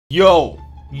Yo,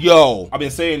 I've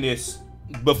been saying this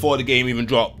before the game even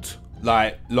dropped,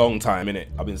 like, long time, innit?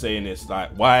 I've been saying this,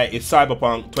 like, why is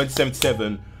Cyberpunk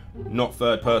 2077 not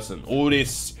third person? All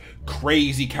this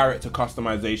crazy character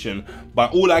customization,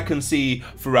 but all I can see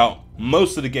throughout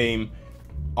most of the game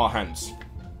are hands.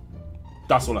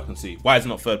 That's all I can see. Why is it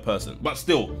not third person? But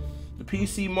still, the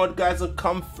PC mod guys have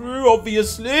come through,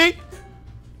 obviously.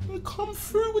 They come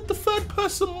through with the third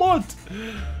person mod.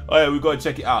 Oh yeah, we gotta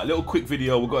check it out. A little quick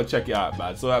video, we gotta check it out,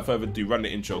 man. So without further ado, run the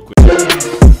intro quick.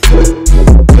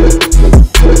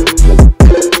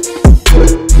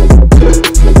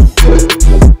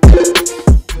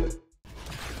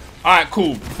 Alright,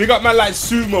 cool. Big up man like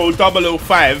Sumo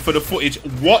 005 for the footage.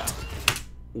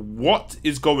 What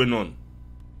is going on?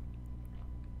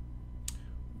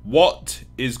 What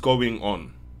is going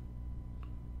on?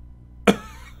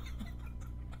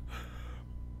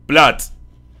 Blood.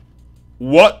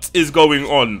 What is going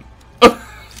on?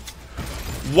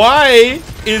 Why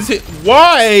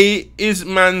is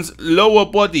man's lower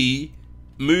body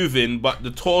moving but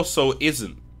the torso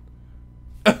isn't?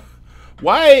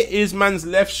 Why is man's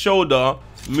left shoulder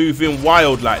moving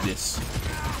wild like this?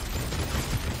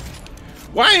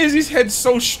 Why is his head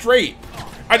so straight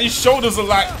and his shoulders are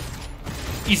like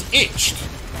he's itched?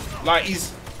 Like he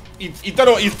don't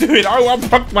know what he's doing. I want to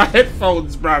plug my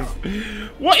headphones, bruv.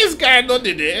 What is going on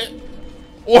in here?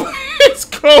 What is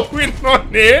going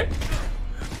on here?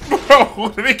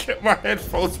 Bro, let me get my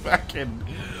headphones back in.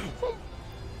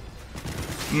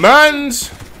 Man's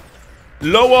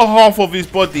lower half of his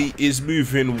body is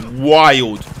moving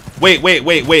wild.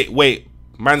 Wait.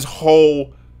 Man's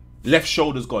whole left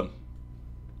shoulder's gone.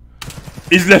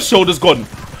 His left shoulder's gone.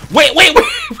 Wait.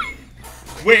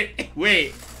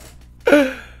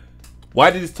 Why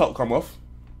did his top come off?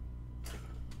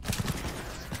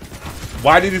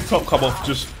 Why did his top come off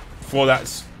just for that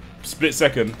split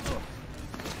second?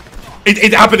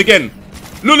 It happened again.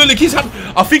 Look, he's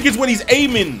I think it's when he's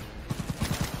aiming.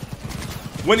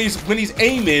 When he's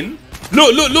aiming.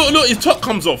 Look, his top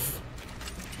comes off.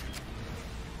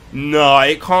 No,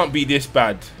 it can't be this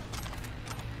bad.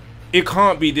 It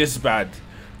can't be this bad.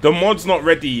 The mod's not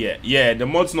ready yet. Yeah, the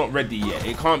mod's not ready yet.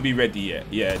 It can't be ready yet.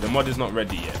 Yeah, the mod is not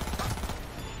ready yet.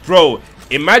 Bro,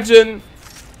 imagine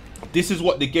this is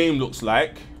what the game looks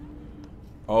like.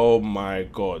 Oh my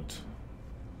god.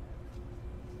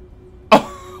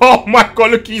 Oh my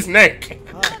god, look at his neck.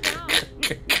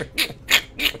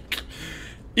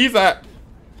 He's like,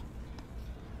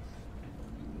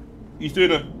 he's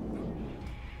doing a,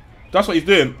 that's what he's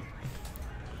doing.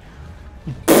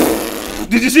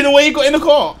 Did you see the way he got in the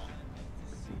car?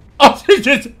 Oh,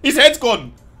 his head's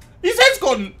gone. His head's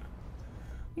gone.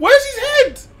 Where's his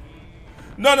head?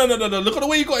 No. Look at the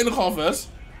way he got in the car first.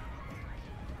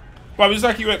 Bro, it's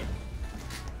like he went,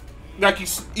 like he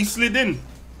slid in.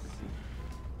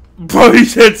 Bro,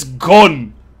 his head's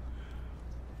gone.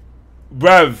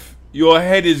 Bruv, your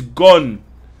head is gone.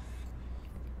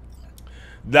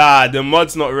 Nah, the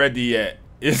mod's not ready yet.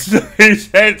 His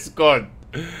head's gone.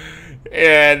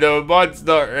 Yeah, the mod's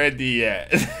not ready yet.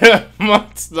 The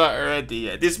mod's not ready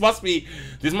yet. This must be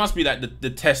like the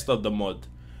test of the mod.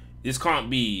 This can't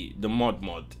be the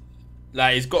mod.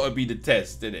 Like, it's got to be the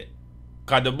test, innit?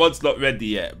 Cause the mod's not ready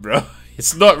yet, bro.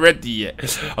 It's not ready yet.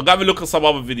 I'm gonna have a look at some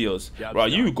other videos. Bro,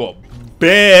 you got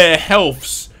bare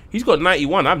healths. He's got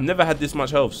 91. I've never had this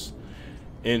much healths.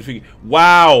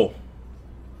 Wow.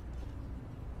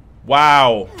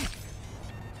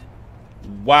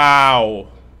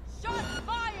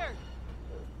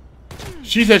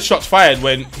 She said shots fired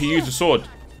when he used the sword.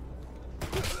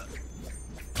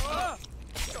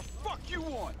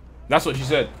 That's what she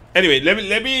said. Anyway,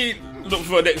 let me look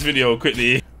for the next video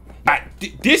quickly.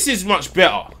 This is much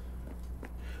better.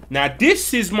 Now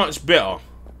this is much better.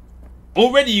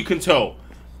 Already you can tell.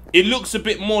 It looks a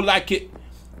bit more like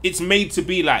it's made to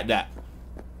be like that.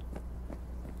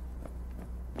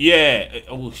 Yeah.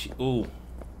 Oh.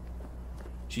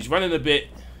 She's running a bit.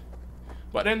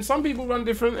 But then some people run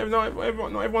different. Not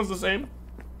everyone's the same.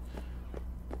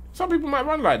 Some people might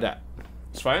run like that.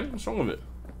 It's fine. What's wrong with it?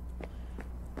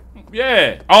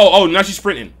 Yeah. Oh, now she's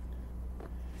sprinting.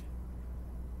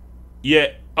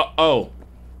 Yeah. Oh.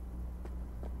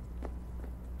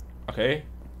 Okay.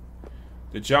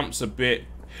 The jump's a bit.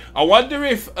 I wonder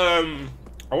if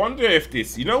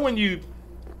this, you know, when you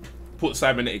put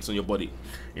cybernetics on your body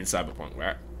in Cyberpunk,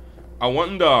 right? I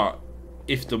wonder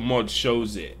if the mod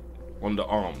shows it on the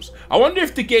arms. I wonder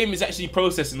if the game is actually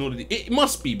processing all of the. It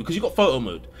must be, because you got photo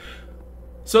mode.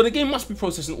 So the game must be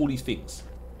processing all these things.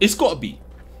 It's got to be.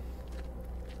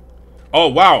 Oh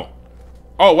wow.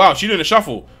 She's doing a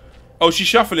shuffle. Oh, she's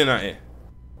shuffling out here.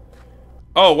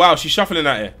 Oh, wow. She's shuffling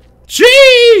out here.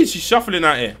 Jeez. She's shuffling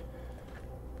out here.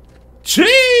 Gee.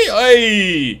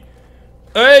 Hey.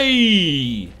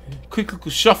 Hey. Quick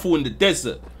little shuffle in the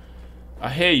desert. I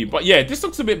hear you. But yeah, this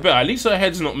looks a bit better. At least her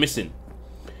head's not missing.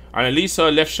 And at least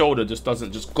her left shoulder just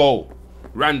doesn't just go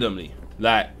randomly.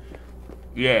 Like,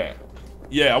 yeah.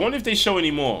 Yeah, I wonder if they show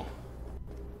any more.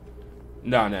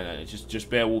 No. Just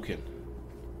bare walking.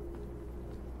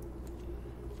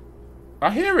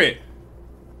 I hear it.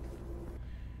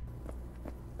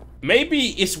 Maybe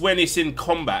it's when it's in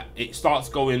combat, it starts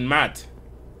going mad.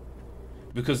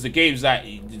 Because the game's like,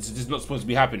 it's not supposed to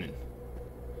be happening.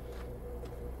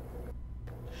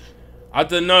 I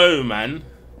don't know, man.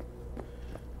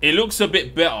 It looks a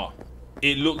bit better.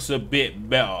 It looks a bit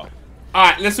better.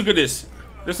 Alright, let's look at this.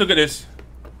 Let's look at this.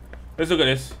 Let's look at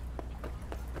this.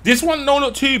 This one don't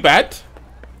look too bad.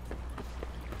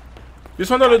 This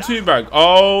one don't look too bad.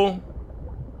 Oh.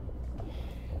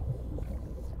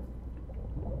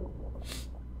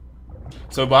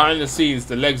 So behind the scenes,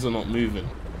 the legs are not moving.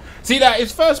 See that?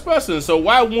 It's first person, so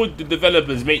why would the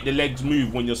developers make the legs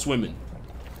move when you're swimming?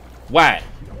 Why?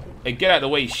 Hey, get out of the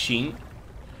way, Sheen.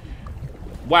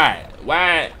 Why?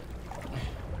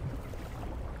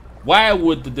 Why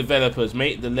would the developers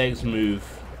make the legs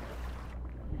move?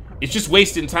 It's just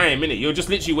wasting time, innit? You're just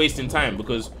literally wasting time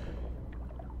because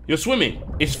you're swimming.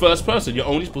 It's first person. You're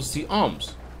only supposed to see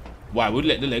arms. Why would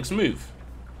let the legs move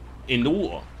in the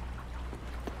water?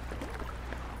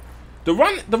 The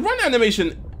run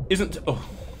animation isn't. Oh.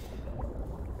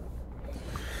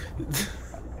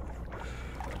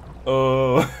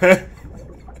 Oh.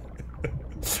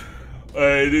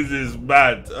 Hey, this is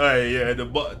bad. Hey, yeah,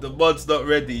 the mod's not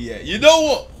ready yet. You know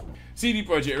what? CD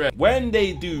Projekt Red, when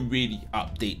they do really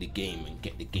update the game and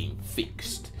get the game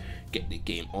fixed, get the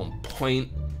game on point,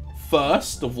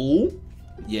 first of all,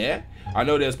 yeah, I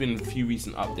know there's been a few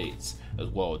recent updates as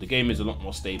well. The game is a lot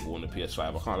more stable on the PS5.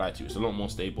 I can't lie to you, it's a lot more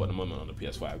stable at the moment on the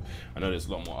PS5. I know there's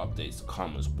a lot more updates to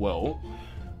come as well.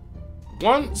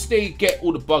 Once they get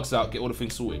all the bugs out, get all the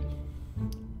things sorted,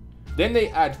 then they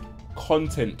add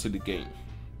content to the game,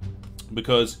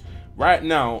 because right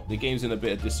now the game's in a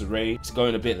bit of disarray. It's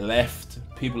going a bit left.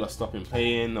 People are stopping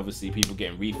playing. Obviously, people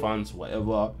getting refunds,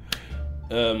 whatever.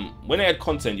 When they add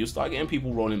content, you'll start getting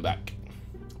people rolling back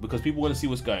because people want to see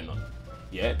what's going on.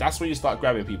 Yeah, that's when you start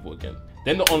grabbing people again.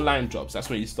 Then the online drops. That's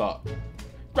when you start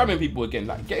grabbing people again,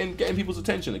 like getting people's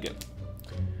attention again.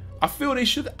 I feel they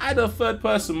should add a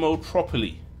third-person mode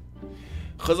properly.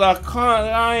 Because I can't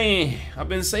lie, I've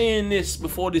been saying this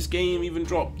before this game even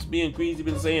dropped. Me and Greasy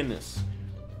been saying this.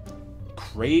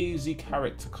 Crazy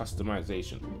character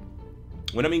customization.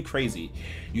 When I mean crazy,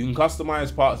 you can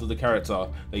customize parts of the character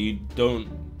that you don't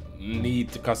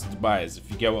need to customize,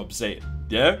 if you get what I'm saying.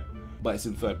 Yeah? But it's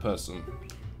in third person.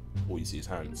 All you see is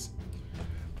hands.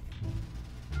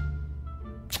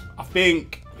 I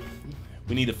think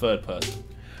we need a third person.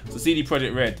 So CD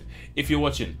Projekt Red, if you're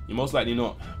watching, you're most likely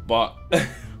not, but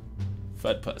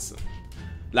third person.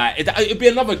 Like, it'd be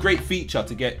another great feature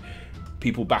to get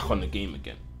people back on the game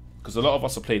again. Because a lot of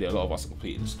us have played it, a lot of us have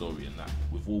completed the story and that.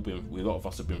 A lot of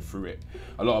us have been through it.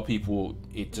 A lot of people,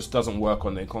 it just doesn't work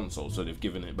on their console, so they've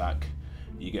given it back.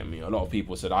 You get me? A lot of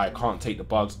people said, I can't take the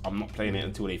bugs, I'm not playing it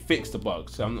until they fix the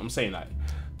bugs. So I'm saying that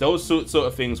those sort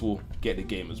of things will get the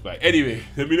gamers back. Anyway,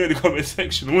 let me know in the comment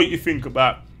section what you think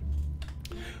about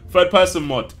third person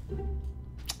mod.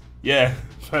 Yeah,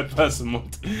 third person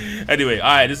mod. Anyway,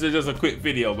 alright, this is just a quick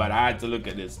video, but I had to look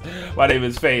at this. My name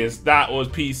is Playerz. That was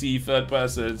PC third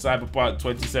person Cyberpunk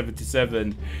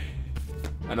 2077.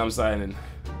 And I'm signing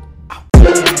out.